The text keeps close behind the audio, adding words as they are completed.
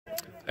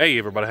Hey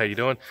everybody, how you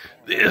doing?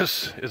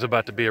 This is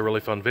about to be a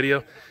really fun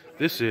video.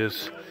 This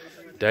is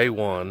day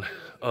one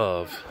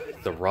of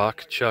the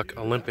Rock Chuck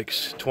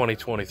Olympics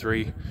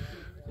 2023.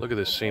 Look at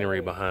this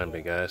scenery behind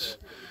me, guys.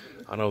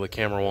 I know the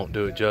camera won't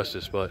do it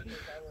justice, but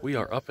we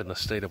are up in the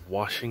state of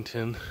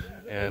Washington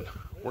and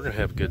we're gonna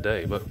have a good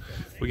day. But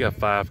we got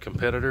 5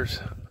 competitors.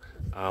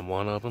 I'm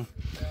one of them.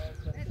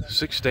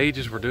 6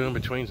 stages we're doing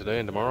between today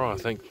and tomorrow. I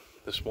think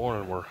this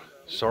morning we're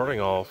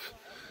starting off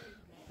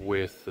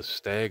with the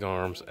stag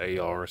arms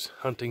ARs,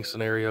 hunting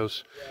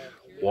scenarios,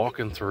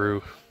 walking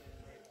through,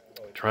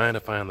 trying to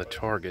find the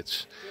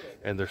targets,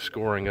 and they're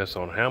scoring us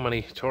on how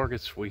many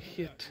targets we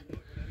hit,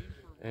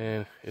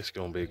 and it's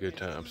gonna be a good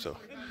time. So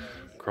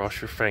cross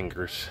your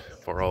fingers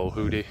for old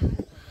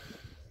Hootie.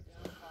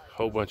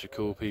 Whole bunch of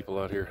cool people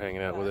out here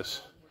hanging out with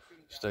us.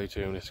 Stay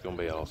tuned, it's gonna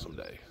be an awesome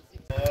day.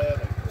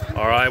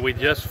 All right, we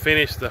just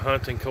finished the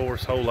hunting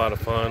course. Whole lot of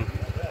fun.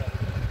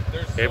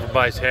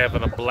 Everybody's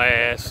having a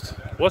blast.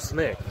 What's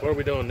next? What are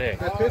we doing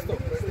next?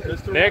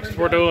 Next,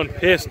 we're doing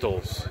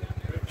pistols.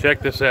 Check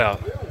this out.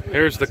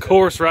 Here's the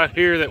course right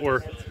here that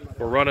we're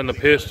running the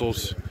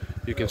pistols.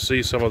 You can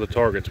see some of the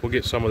targets. We'll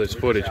get some of this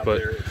footage,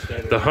 but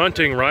the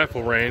hunting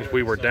rifle range,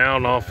 we were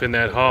down off in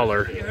that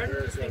holler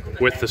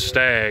with the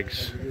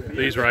stags.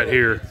 These right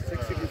here.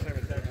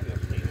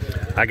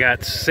 I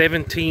got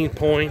 17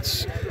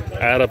 points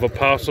out of a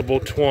possible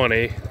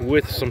 20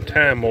 with some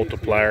time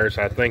multipliers.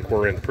 I think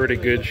we're in pretty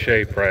good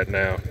shape right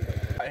now.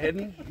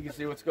 Hidden, you can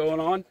see what's going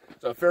on.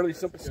 It's a fairly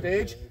simple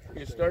stage.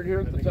 You start here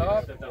at the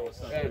top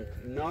and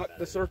knock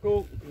the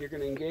circle, and you're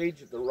going to engage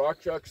the rock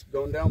chucks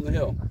going down the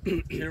hill.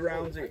 2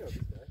 rounds each.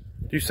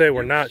 You say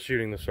we're not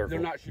shooting the circle? They're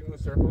not shooting the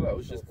circle. That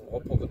was just, I'll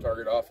pull the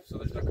target off so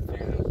there's no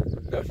confusion.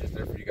 That was just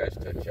there for you guys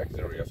to check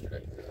zero yesterday.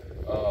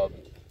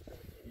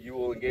 You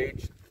will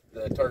engage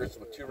the targets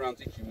with 2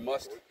 rounds each. You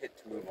must hit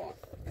to move on.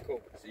 Cool.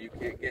 So you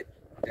can't get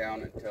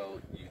down until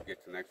you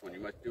get to the next one.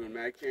 You must do a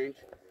mag change.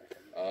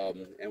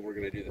 And we're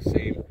going to do the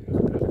same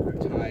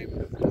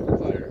time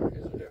multiplier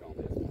as we did on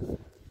this one.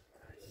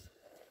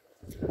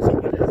 So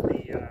what is the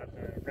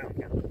round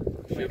count?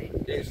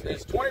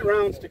 It's 20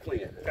 rounds to clean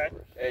it. Okay.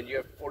 And you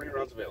have 40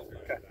 rounds available.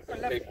 Okay.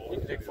 You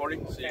can take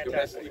 40, so you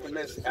can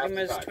miss half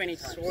the time. 20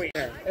 sweet.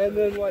 And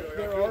then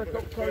there are a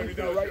couple targets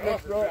that are right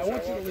next door. I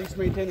want you to at least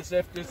maintain a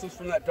safe distance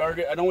from that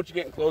target. I don't want you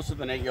getting closer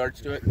than 8 yards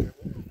to it,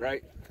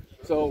 right?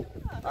 So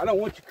I don't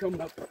want you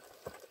coming up.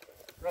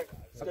 Right.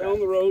 Stay on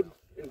the road.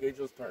 Engage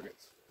those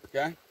targets.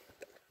 Okay?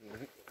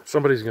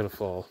 Somebody's gonna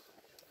fall.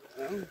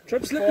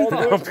 Trip slip and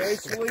fall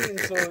gracefully, and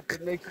so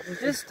it makes it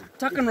just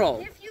tuck and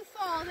roll. If you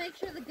fall, make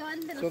sure the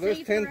gun been So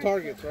there's 10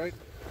 targets, right?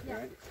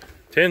 Yeah.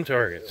 10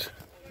 targets.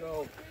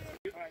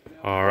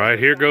 All right,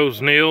 here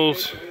goes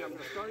Nils.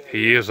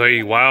 He is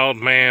a wild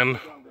man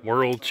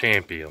world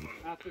champion.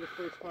 After the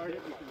first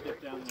target, you can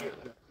get down there.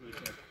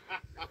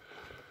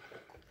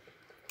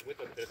 With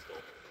a pistol.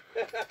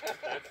 You have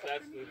to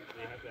have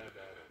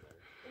that.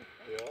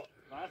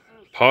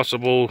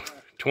 Possible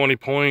 20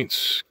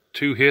 points,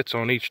 2 hits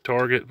on each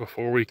target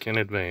before we can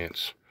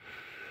advance.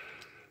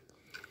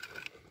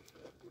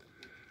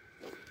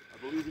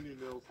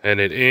 And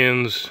it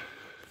ends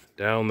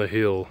down the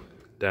hill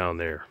down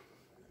there.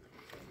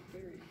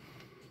 And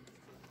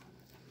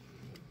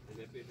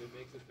if it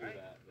makes it through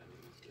that, then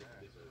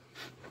it's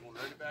going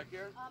ready back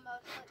here? All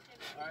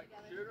right,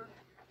 shooter,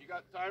 you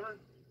got the timer?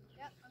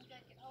 Yep, I'm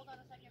good. Hold on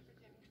a second for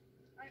Jimmy.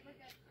 All right, we're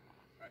good.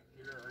 All right,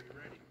 shooter, are you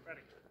ready?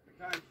 Ready.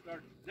 Your time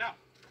starts now.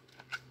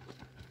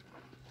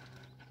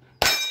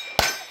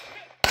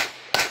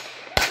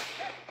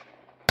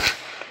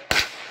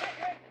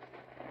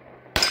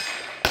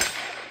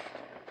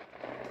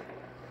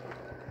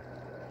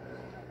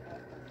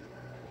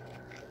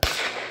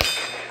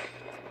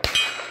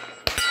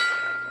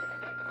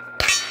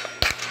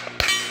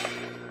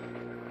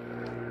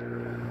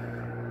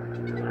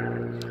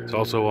 It's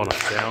also on a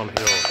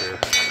downhill here.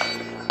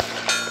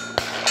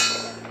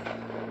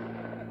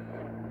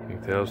 I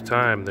think that was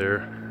time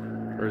there.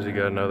 Or has he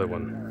got another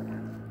one?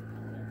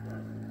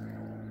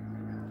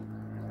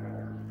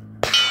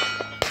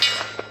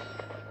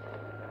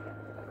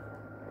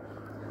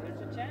 There's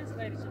a chance,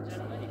 ladies and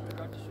gentlemen, you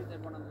forgot to shoot that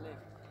one on the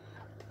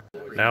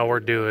left. Now we're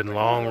doing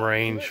long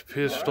range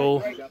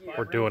pistol.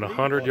 We're doing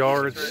 100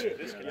 yards.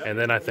 And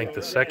then I think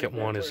the second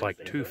one is like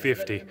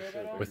 250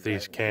 with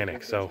these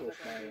caniks. So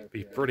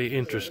be pretty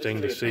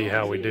interesting to see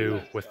how we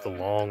do with the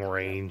long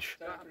range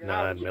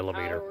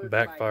 9mm.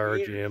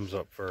 Backfire Jim's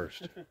up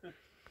first.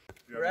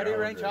 Ready,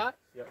 range hot?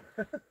 Yep.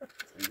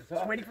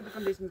 Just waiting for the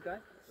conditions,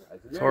 guys.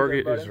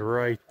 Target is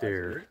right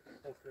there.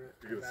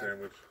 You get a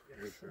sandwich.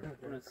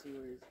 I want to see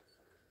where he's...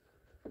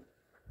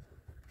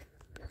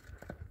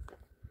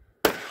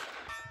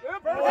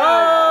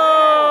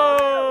 Oh!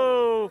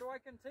 Do I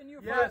continue?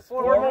 Yes,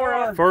 four more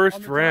on.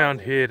 First round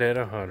hit at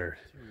 100.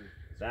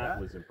 That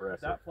was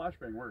impressive. That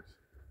flashbang works.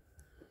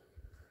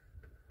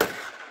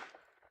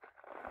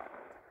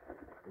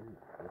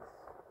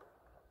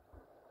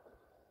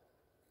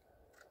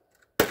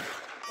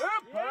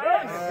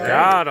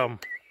 Got him.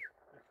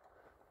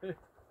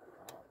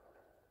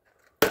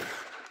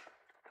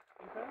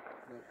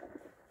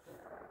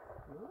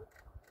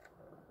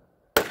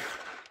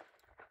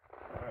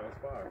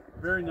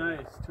 Very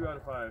nice. 2 out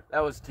of 5.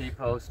 That was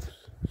T-post.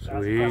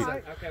 Sweet.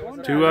 Okay,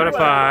 2 out of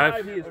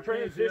 5. He is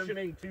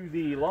transitioning to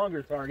the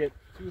longer target.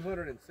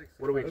 260.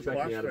 What are we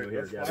expecting out of him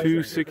here, guys?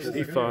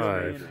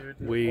 265.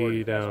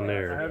 Way down I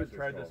there. haven't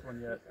tried this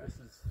one yet. This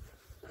is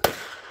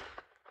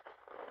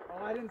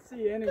Oh, I didn't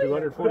see any.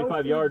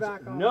 245 yards.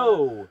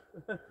 No,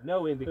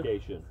 no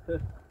indication.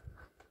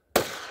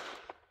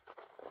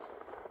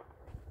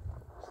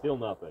 Still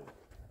nothing.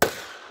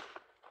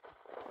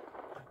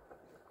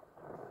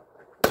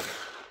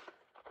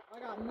 I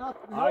got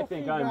nothing. I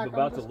think I'm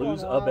about to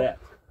lose a bet.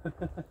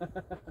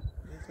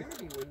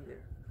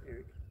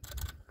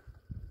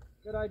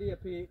 Good idea,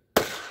 Pete.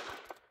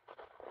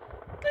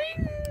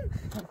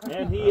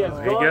 And he has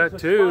He got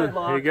 2.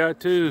 He got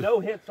 2. No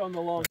hits on the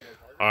long.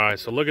 All right,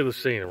 so look at the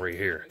scenery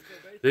here.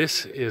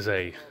 This is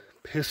a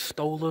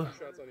pistola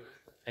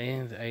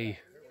and a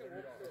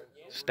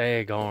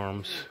Stag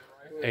Arms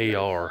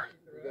AR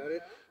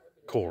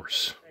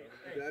course.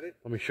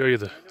 Let me show you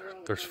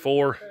there's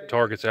 4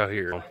 targets out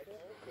here.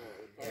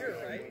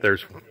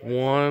 There's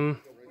one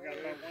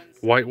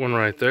white one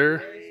right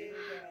there.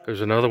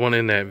 There's another one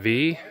in that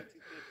V.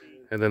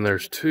 And then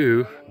there's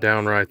 2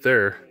 down right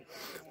there.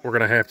 We're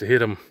gonna have to hit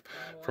them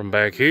from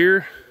back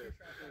here,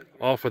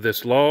 off of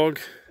this log,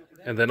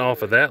 and then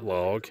off of that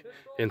log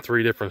in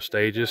 3 different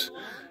stages.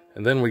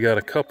 And then we got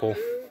a couple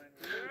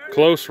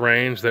close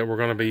range that we're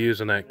gonna be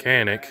using that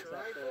canik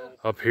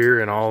up here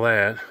and all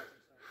that.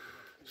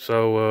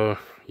 So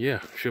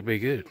yeah, should be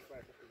good.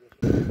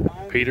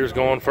 Peter's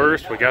going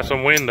first. We got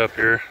some wind up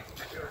here.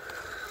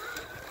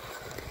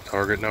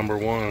 Target number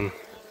 1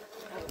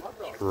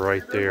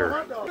 right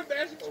there.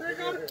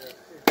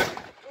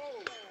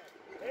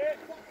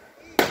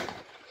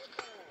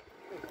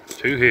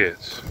 Two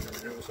hits.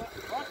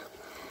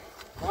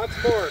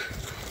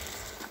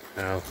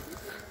 Now,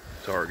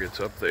 target's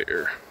up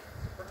there.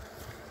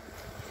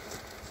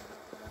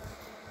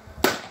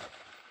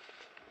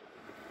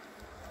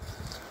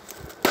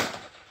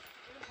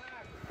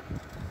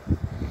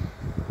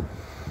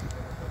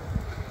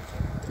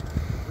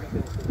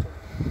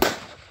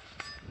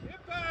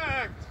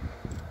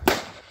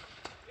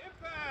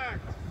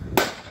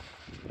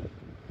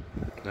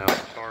 Now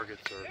the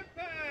targets are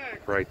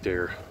right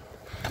there.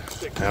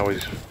 Now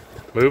he's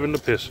moving the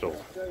pistol.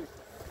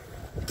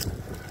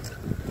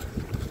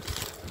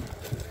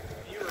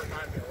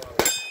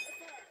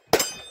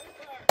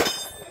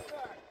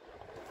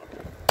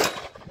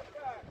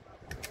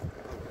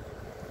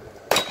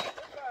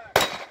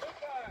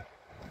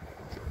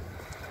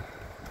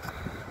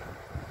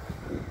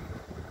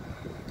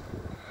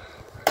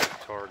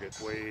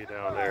 Target way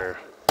down there.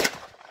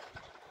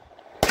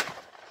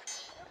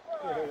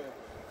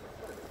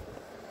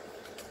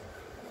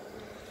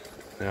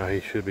 Now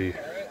he should be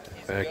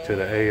back to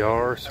the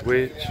AR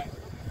switch,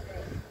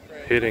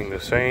 hitting the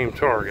same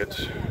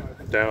targets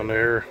down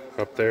there,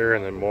 up there,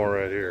 and then more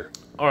right here.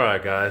 All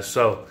right, guys,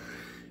 so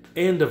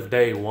end of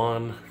day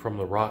 1 from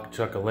the Rock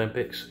Chuck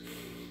Olympics.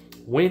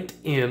 Went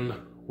in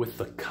with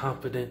the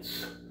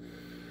confidence.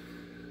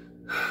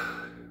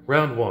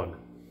 Round 1,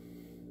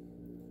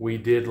 we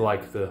did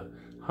like the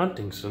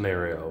hunting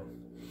scenario,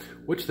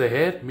 which they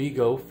had me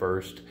go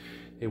first.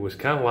 It was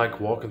kind of like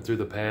walking through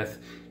the path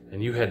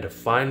and you had to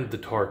find the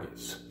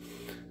targets.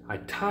 I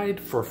tied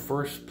for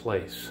first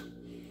place.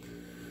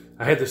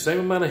 I had the same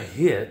amount of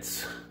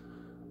hits,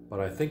 but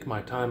I think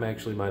my time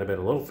actually might have been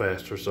a little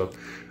faster, so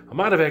I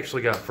might have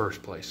actually got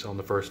first place on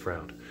the first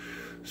round.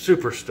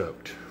 Super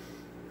stoked.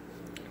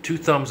 2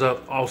 thumbs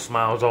up, all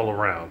smiles all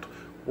around.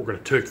 We're gonna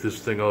take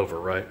this thing over,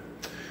 right?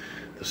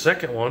 The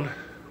second one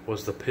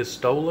was the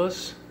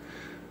pistolas.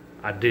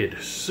 I did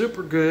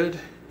super good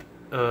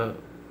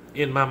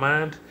in my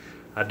mind.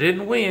 I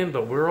didn't win,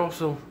 but we're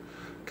also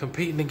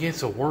competing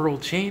against a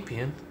world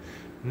champion.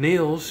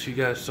 Nils, you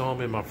guys saw him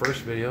in my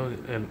first video,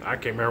 and I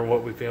can't remember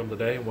what we filmed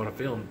today and what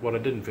I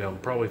didn't film.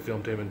 Probably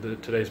filmed him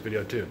in today's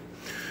video too.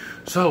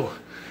 So,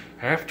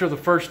 after the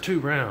first 2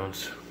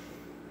 rounds,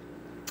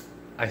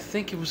 I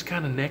think it was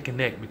kind of neck and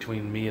neck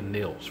between me and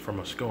Nils from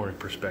a scoring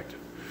perspective.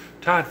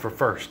 Tied for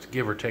first,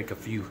 give or take a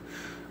few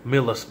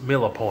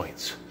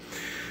millipoints.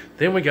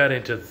 Then we got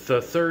into the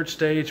 3rd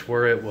stage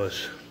where it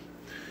was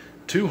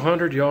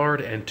 200 yard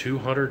and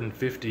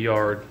 250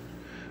 yard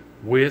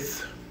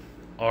with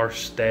our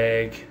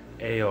Stag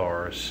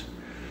ARs.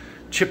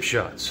 Chip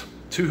shots,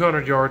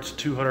 200 yards,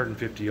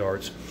 250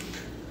 yards.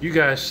 You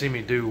guys see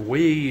me do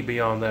way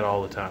beyond that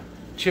all the time.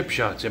 Chip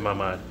shots in my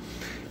mind.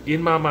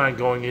 In my mind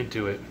going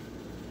into it,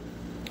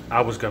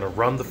 I was gonna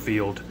run the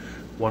field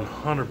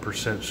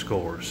 100%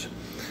 scores.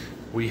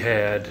 We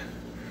had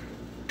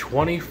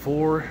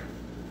 24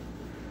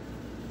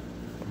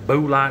 bow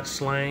light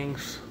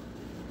slangs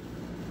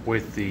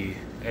with the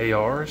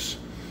ARs,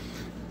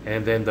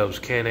 and then those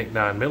canik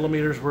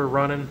 9mm we're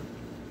running,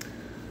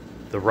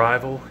 the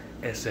rival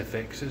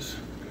SFXs.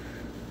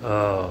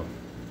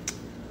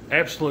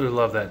 Absolutely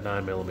love that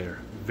 9mm.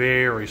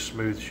 Very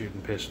smooth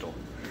shooting pistol.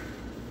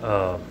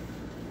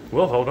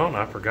 Well, hold on,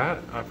 I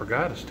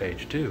forgot a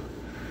stage too.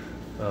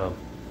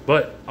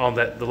 But on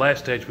the last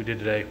stage we did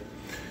today,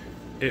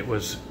 it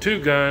was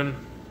 2 gun,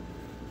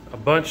 a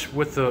bunch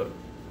with the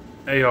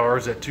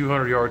ARs at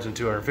 200 yards and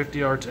 250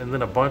 yards, and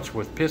then a bunch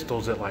with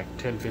pistols at like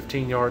 10,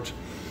 15 yards.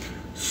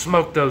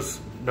 Smoked those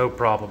no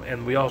problem.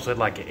 And we also had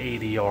like an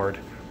 80-yard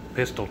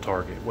pistol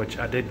target, which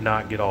I did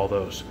not get all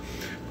those.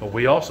 But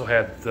we also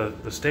had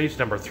the stage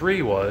number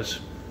 3 was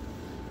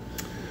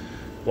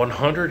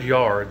 100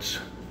 yards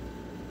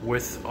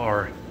with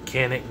our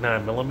canik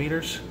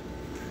 9mm.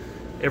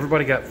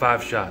 Everybody got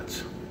 5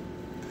 shots.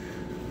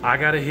 I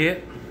got a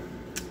hit.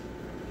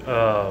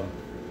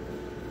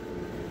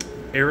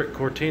 Eric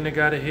Cortina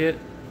got a hit.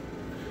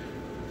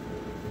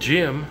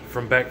 Jim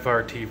from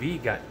Backfire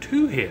TV got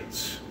 2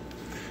 hits.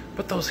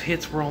 But those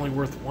hits were only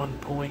worth 1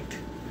 point.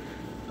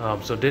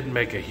 So it didn't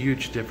make a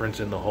huge difference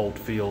in the whole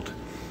field.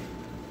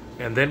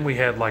 And then we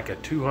had like a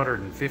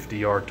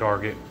 250-yard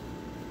target.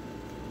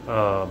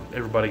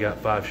 Everybody got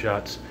 5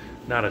 shots.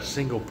 Not a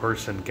single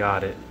person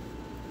got it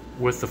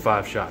with the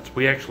 5 shots.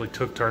 We actually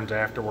took turns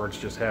afterwards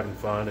just having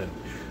fun, and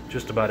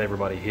just about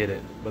everybody hit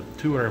it. But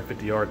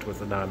 250 yards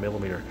with a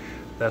 9mm,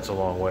 that's a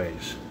long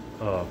ways.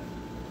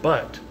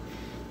 But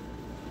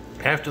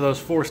after those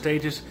 4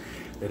 stages,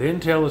 they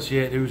didn't tell us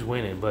yet who's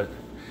winning, but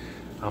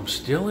I'm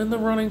still in the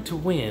running to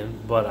win,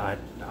 but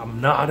I'm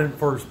not in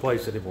first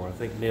place anymore. I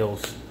think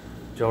Nils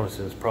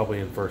Jonason is probably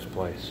in first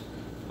place.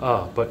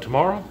 But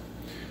tomorrow,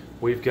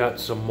 we've got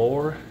some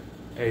more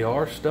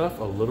AR stuff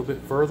a little bit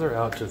further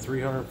out to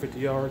 350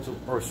 yards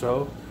or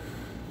so.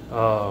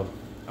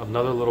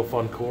 Another little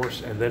fun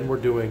course, and then we're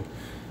doing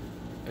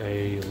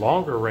a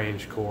longer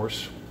range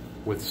course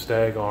with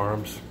stag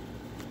arms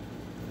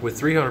with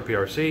 300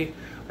 PRC,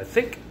 I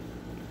think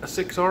a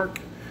 6 arc,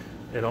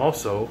 and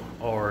also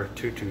our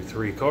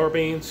 223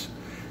 carbines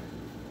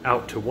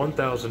out to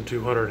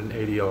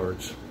 1,280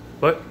 yards.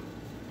 But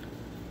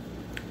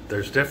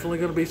there's definitely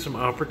going to be some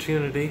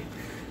opportunity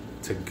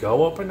to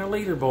go up in the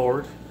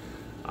leaderboard.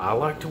 I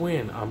like to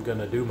win. I'm going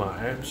to do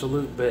my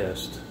absolute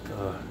best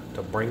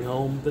to bring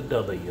home the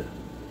W.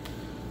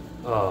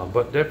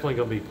 But definitely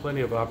going to be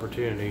plenty of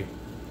opportunity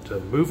to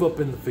move up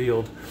in the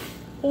field,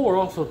 or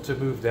also to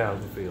move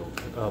down the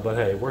field. But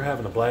hey, we're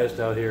having a blast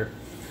out here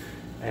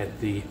at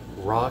the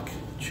Rock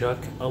Chuck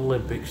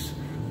Olympics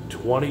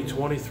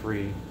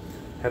 2023.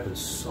 Having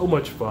so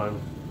much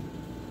fun.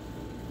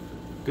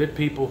 Good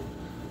people,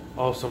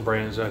 awesome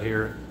brands out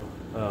here.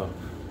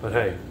 But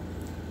hey,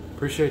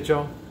 appreciate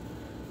y'all.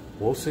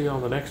 We'll see you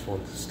on the next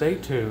one. Stay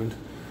tuned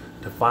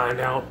to find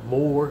out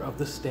more of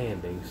the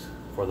standings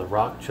for the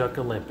Rock Chuck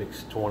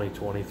Olympics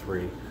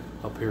 2023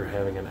 up here,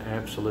 having an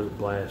absolute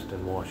blast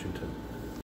in Washington.